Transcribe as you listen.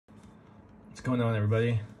What's going on,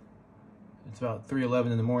 everybody? It's about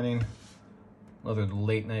 3:11 in the morning. Another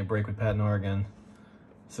late night break with Pat in Oregon.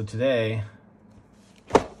 So today,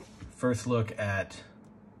 first look at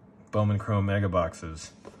Bowman Chrome mega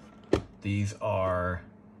boxes. These are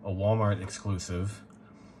a Walmart exclusive.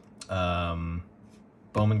 Bowman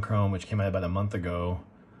Chrome, which came out about a month ago.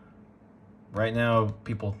 Right now,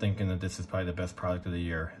 people thinking that this is probably the best product of the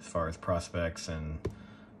year as far as prospects and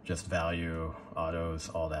just value, autos,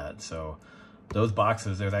 all that. So those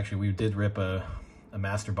boxes, we did rip a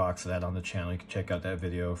master box of that on the channel. You can check out that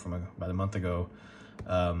video from about a month ago.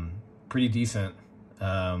 Pretty decent.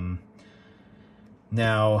 Now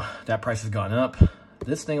that price has gone up.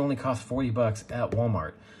 This thing only costs 40 bucks at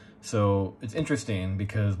Walmart. So it's interesting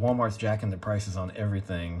because Walmart's jacking the prices on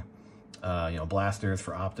everything. You know, blasters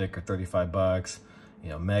for optic are 35 bucks. You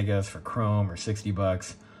know, megas for chrome are 60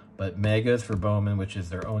 bucks. But megas for Bowman, which is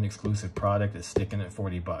their own exclusive product, is sticking at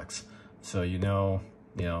 40 bucks. So you know,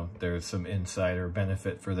 there's some insider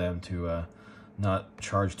benefit for them to not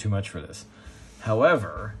charge too much for this.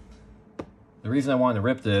 However, the reason I wanted to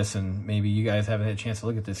rip this, and maybe you guys haven't had a chance to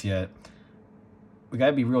look at this yet, we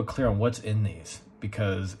gotta be real clear on what's in these,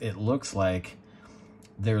 because it looks like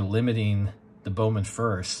they're limiting the Bowman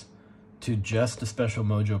First to just the special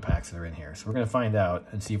mojo packs that are in here. So we're gonna find out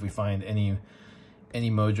and see if we find any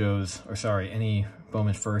mojos, or sorry, any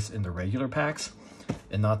Bowman First in the regular packs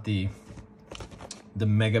and not the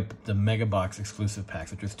mega box exclusive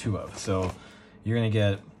packs, which there's 2 of. So you're gonna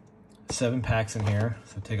get 7 packs in here.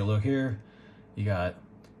 So take a look here. You got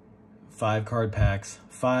 5 card packs,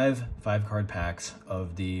 five card packs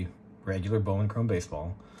of the regular Bowman Chrome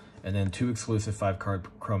baseball, and then 2 exclusive 5 card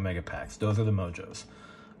Chrome mega packs. Those are the mojos.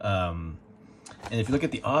 And if you look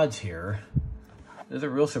at the odds here, there's a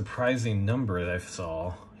real surprising number that I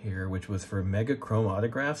saw here, which was for mega Chrome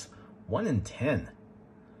autographs, 1 in 10.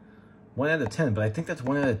 1 out of 10, but I think that's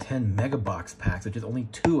 1 out of 10 mega box packs, which is only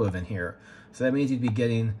 2 of in here. So that means you'd be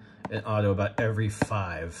getting an auto about every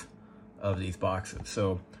 5 of these boxes.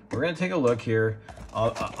 So we're gonna take a look here.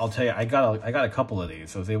 I'll tell you, I got a couple of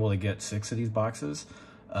these. So I was able to get 6 of these boxes.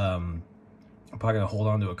 I'm probably gonna hold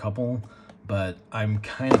on to a couple, but I'm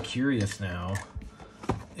kind of curious now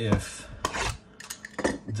if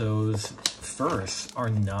those firsts are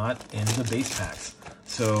not in the base packs.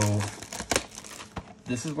 So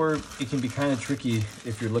this is where it can be kind of tricky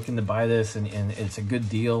if you're looking to buy this, and it's a good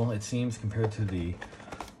deal, it seems, compared to the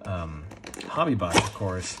hobby box, of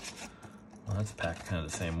course. Well, that's packed kind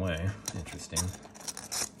of the same way. Interesting.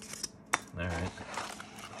 All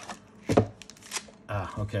right.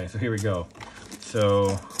 Okay, so here we go. So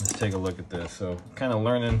let's take a look at this. So kind of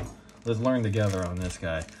let's learn together on this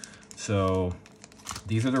guy. So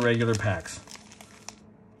these are the regular packs.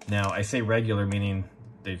 Now, I say regular, meaning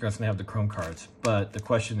they're just gonna have the Chrome cards, but the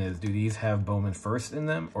question is, do these have Bowman First in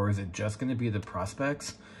them, or is it just gonna be the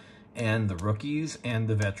prospects and the rookies and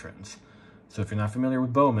the veterans? So if you're not familiar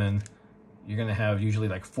with Bowman, you're gonna have usually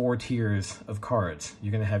like 4 tiers of cards.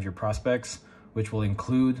 You're gonna have your prospects, which will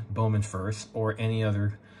include Bowman First or any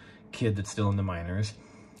other kid that's still in the minors.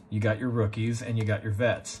 You got your rookies and you got your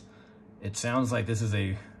vets. It sounds like this is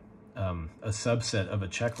a subset of a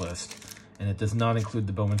checklist, and it does not include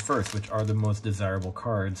the Bowman First, which are the most desirable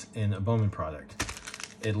cards in a Bowman product.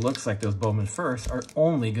 It looks like those Bowman First are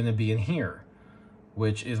only going to be in here,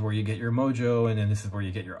 which is where you get your mojo, and then this is where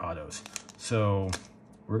you get your autos. So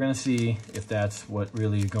we're going to see if that's what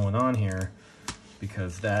really is going on here,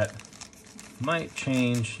 because that might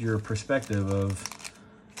change your perspective of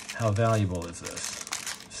how valuable is this.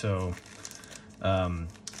 So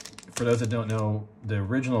for those that don't know, the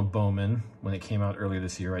original Bowman, when it came out earlier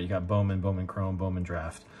this year, right, you got Bowman, Bowman Chrome, Bowman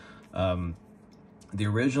Draft. The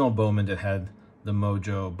original Bowman that had the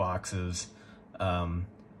mojo boxes,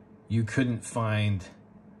 you couldn't find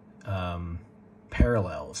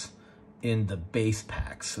parallels in the base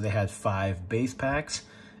packs. So they had 5 base packs,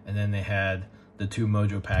 and then they had the 2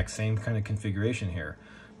 mojo packs, same kind of configuration here.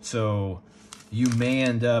 So you may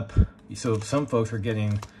end up, so some folks are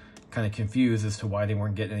getting kind of confused as to why they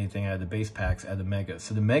weren't getting anything out of the base packs out of the megas.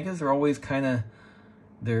 So the megas are always kind of,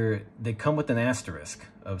 they come with an asterisk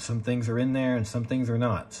of some things are in there and some things are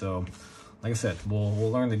not. So like I said, we'll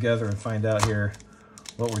learn together and find out here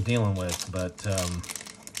what we're dealing with. But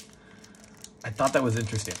I thought that was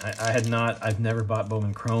interesting. I've never bought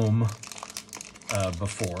Bowman Chrome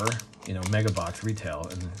before, you know, mega box retail,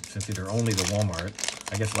 and since they're only the Walmart,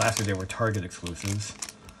 I guess last year they were Target exclusives.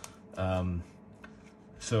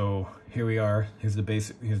 So here we are. Here's the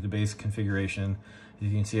base configuration. As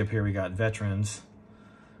you can see up here, we got veterans,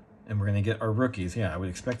 and we're gonna get our rookies. Yeah, I would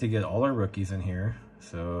expect to get all our rookies in here.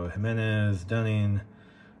 So Jimenez, Dunning,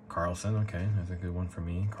 Carlson, okay, that's a good one for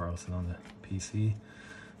me. Carlson on the PC.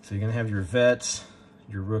 So you're gonna have your vets,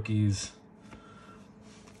 your rookies,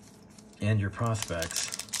 and your prospects.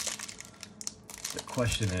 The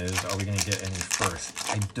question is, are we gonna get any first?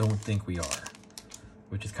 I don't think we are,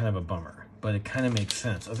 which is kind of a bummer, but it kind of makes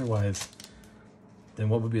sense. Otherwise, then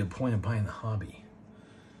what would be the point of buying the hobby?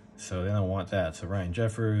 So they don't want that. So Ryan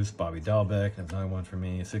Jeffers, Bobby Dahlbeck, that's another one for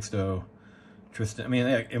me. Sixto, Tristan. I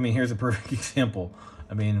mean, here's a perfect example.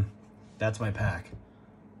 I mean, that's my pack.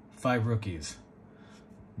 5 rookies,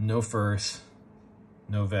 no firsts,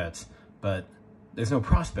 no vets, but there's no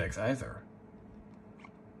prospects either.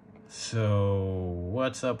 So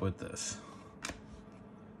what's up with this?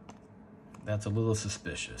 That's a little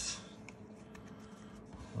suspicious.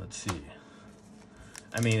 Let's see.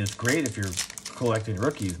 I mean, it's great if you're collecting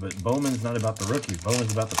rookies, but Bowman's not about the rookies.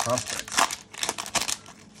 Bowman's about the prospects.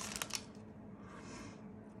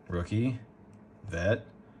 Rookie, vet,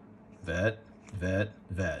 vet, vet,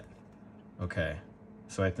 vet. Okay,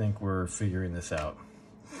 so I think we're figuring this out.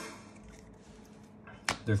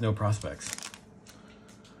 There's no prospects,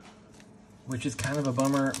 which is kind of a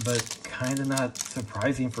bummer, but kind of not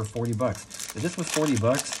surprising for 40 bucks. If this was 40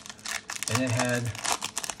 bucks and it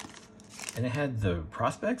had the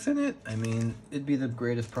prospects in it, I mean, it'd be the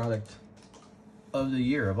greatest product of the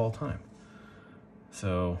year of all time.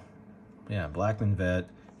 So, yeah, Blackman vet,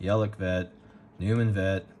 Yelich vet, Newman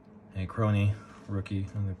vet, and Crony, rookie,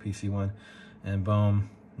 another PC one, and Bohm,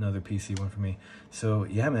 another PC one for me. So,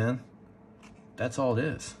 yeah, man, that's all it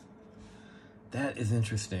is. That is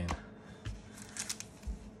interesting.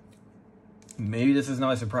 Maybe this is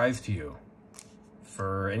not a surprise to you.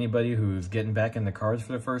 For anybody who's getting back in the cards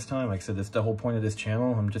for the first time, like I said, that's the whole point of this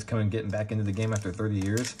channel. I'm just getting back into the game after 30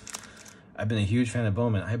 years. I've been a huge fan of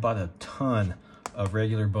Bowman. I bought a ton of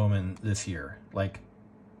regular Bowman this year, like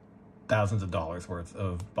thousands of dollars worth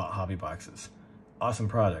of hobby boxes. Awesome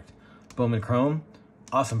product. Bowman Chrome,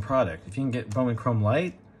 awesome product. If you can get Bowman Chrome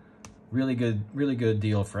Light, really good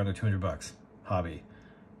deal for under 200 bucks, hobby.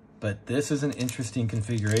 But this is an interesting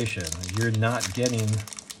configuration. You're not getting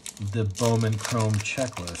the Bowman Chrome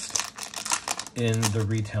checklist in the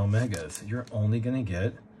retail megas. You're only gonna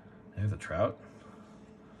get, there's a Trout,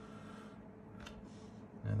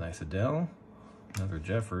 a nice Adele, another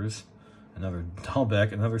Jeffers, another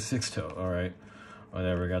Dahlbeck, another Sixto. All right,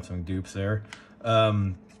 whatever, got some dupes there.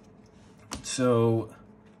 So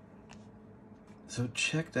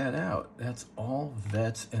check that out. That's all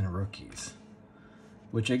vets and rookies,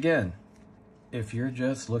 which again, if you're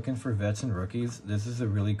just looking for vets and rookies, this is a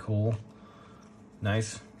really cool,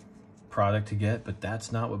 nice product to get, but that's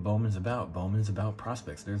not what Bowman's about. Bowman's about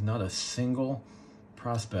prospects. There's not a single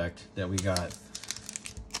prospect that we got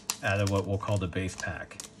out of what we'll call the base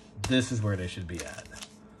pack. This is where they should be at.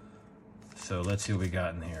 So let's see what we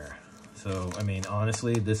got in here. So, I mean,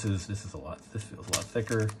 honestly, this feels a lot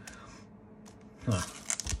thicker. Huh.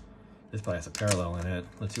 This probably has a parallel in it.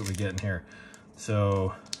 Let's see what we get in here.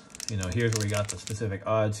 So, you know, here's where we got the specific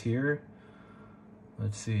odds here.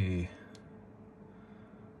 Let's see.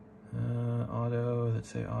 Auto, let's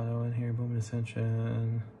say auto in here, Bowman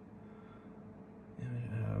Ascension.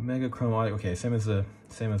 Mega Chrome audio. Okay, same as the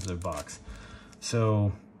box.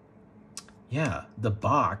 So, yeah, the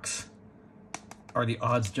box are the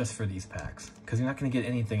odds just for these packs, because you're not going to get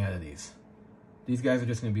anything out of these. These guys are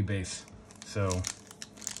just going to be base. So,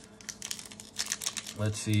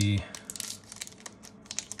 let's see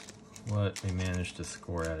what we managed to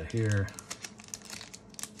score out of here.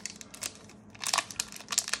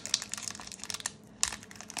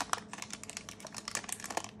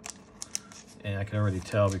 And I can already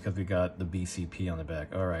tell because we got the BCP on the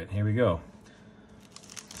back. All right, here we go.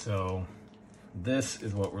 So this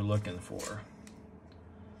is what we're looking for.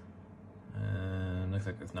 And looks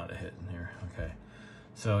like there's not a hit in here. Okay,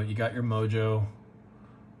 so you got your mojo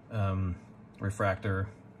refractor.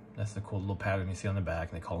 That's the cool little pattern you see on the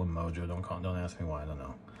back, and they call them mojo. Don't ask me why, I don't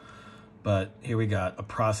know. But here we got a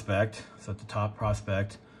prospect. So at the top,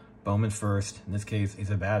 prospect, Bowman first. In this case,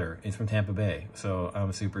 he's a batter. He's from Tampa Bay. So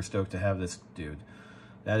I'm super stoked to have this dude.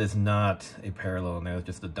 That is not a parallel in there. It's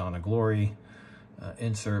just the Dawn of Glory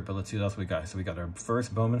insert. But let's see what else we got. So we got our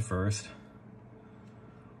first Bowman first.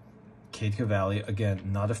 Cade Cavalli,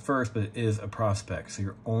 again, not a first, but it is a prospect. So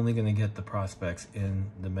you're only going to get the prospects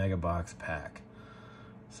in the Mega Box pack.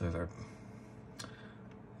 So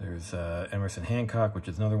there's Emerson Hancock, which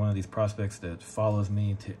is another one of these prospects that follows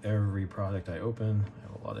me to every product I open. I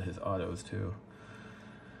have a lot of his autos too.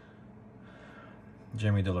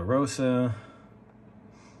 Jeremy De La Rosa,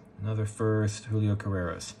 another first, Julio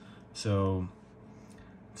Carreras. So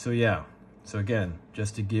yeah. So again,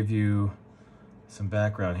 just to give you some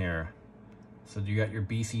background here. So you got your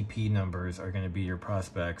BCP numbers are going to be your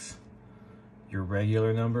prospects. Your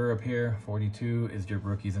regular number up here, 42, is your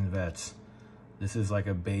rookies and vets. This is like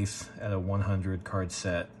a base at a 100 card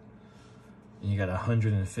set. And you got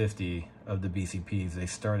 150 of the BCPs. They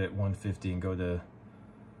start at 150 and go to,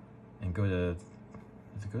 does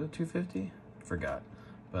it go to 250? Forgot.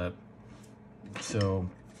 But, so,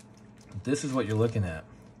 this is what you're looking at.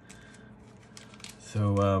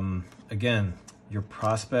 So, again, your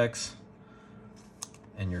prospects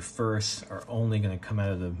and your firsts are only going to come out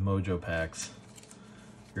of the mojo packs.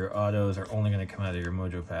 Your autos are only going to come out of your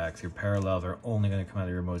mojo packs. Your parallels are only going to come out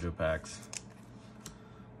of your mojo packs.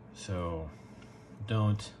 So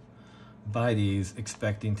don't buy these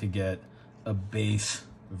expecting to get a base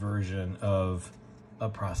version of a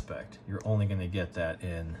prospect. You're only going to get that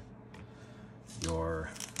in your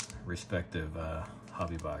respective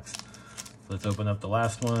hobby box. So let's open up the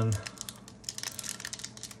last one.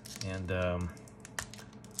 And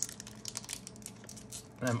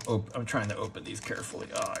I'm trying to open these carefully.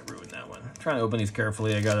 Oh, I ruined that one. I'm trying to open these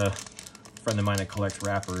carefully. I got a friend of mine that collects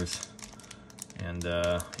wrappers, and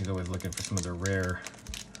he's always looking for some of the rare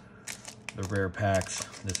packs.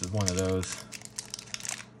 This is one of those.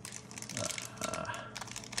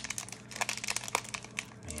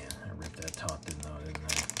 Man, I ripped that top, didn't I?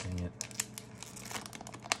 Dang it.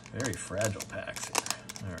 Very fragile packs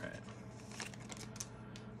here. All right.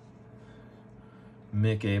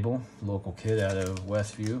 Mick Abel, local kid out of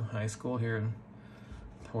Westview High School here in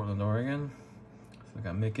Portland, Oregon. So we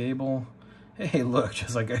got Mick Abel. Hey, look,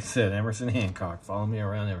 just like I said, Emerson Hancock, follow me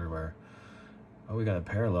around everywhere. Oh, we got a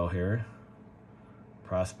parallel here.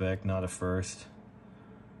 Prospect, not a first.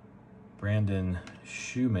 Brandon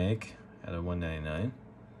Shoemake out of 199.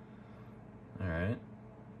 All right.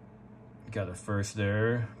 Got a first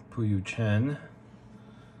there. Puyu Chen.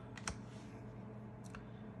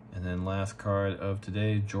 And then last card of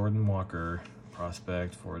today, Jordan Walker,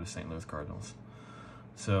 prospect for the St. Louis Cardinals.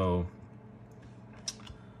 So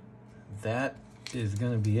that is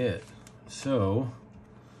going to be it. So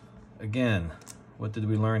again, what did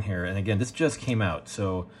we learn here? And again, this just came out.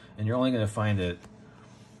 So, and you're only going to find it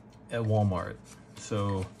at Walmart.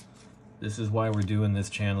 So this is why we're doing this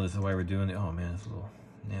channel. This is why we're doing it. Oh man, there's a little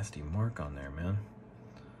nasty mark on there, man.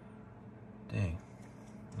 Dang.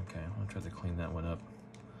 Okay, I'll try to clean that one up.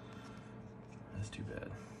 That's too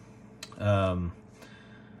bad.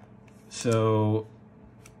 So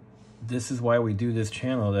this is why we do this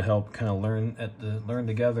channel, to help kind of learn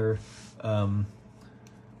together. So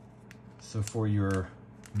for your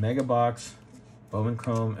mega box Bowman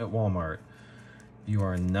Chrome at Walmart, you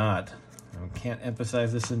are not, I can't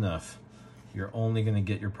emphasize this enough, you're only going to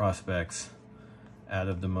get your prospects out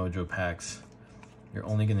of the mojo packs. You're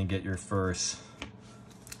only going to get your firsts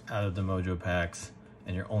out of the mojo packs.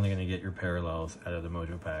 And you're only going to get your parallels out of the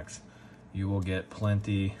mojo packs. You will get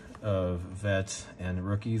plenty of vets and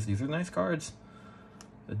rookies. These are nice cards.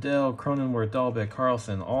 Adele, Cronenworth, Dahlbeck,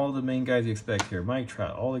 Carlson, all the main guys you expect here. Mike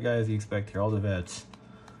Trout, all the guys you expect here, all the vets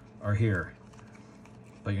are here.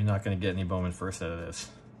 But you're not going to get any Bowman first out of this.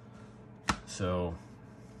 So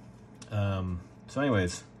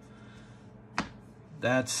anyways,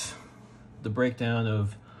 that's the breakdown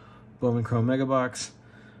of Bowman Chrome Mega Box.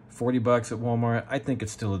 $40 at Walmart. I think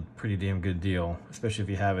it's still a pretty damn good deal, especially if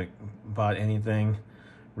you haven't bought anything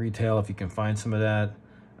retail, if you can find some of that.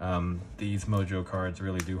 These mojo cards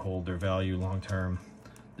really do hold their value long term.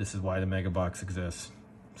 This is why the mega box exists.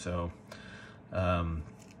 So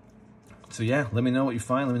yeah, let me know what you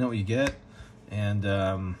find, let me know what you get,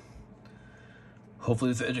 and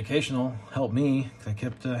hopefully it's educational, help me,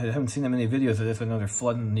 because I haven't seen that many videos of this. I know they're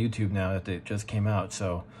flooding YouTube now that they just came out,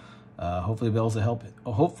 so hopefully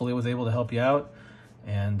I was able to help you out.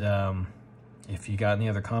 And if you got any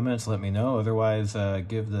other comments, let me know. Otherwise,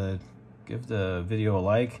 give the video a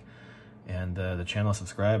like, and the channel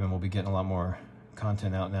subscribe, and we'll be getting a lot more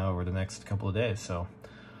content out now over the next couple of days. So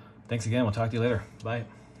thanks again. We'll talk to you later. Bye.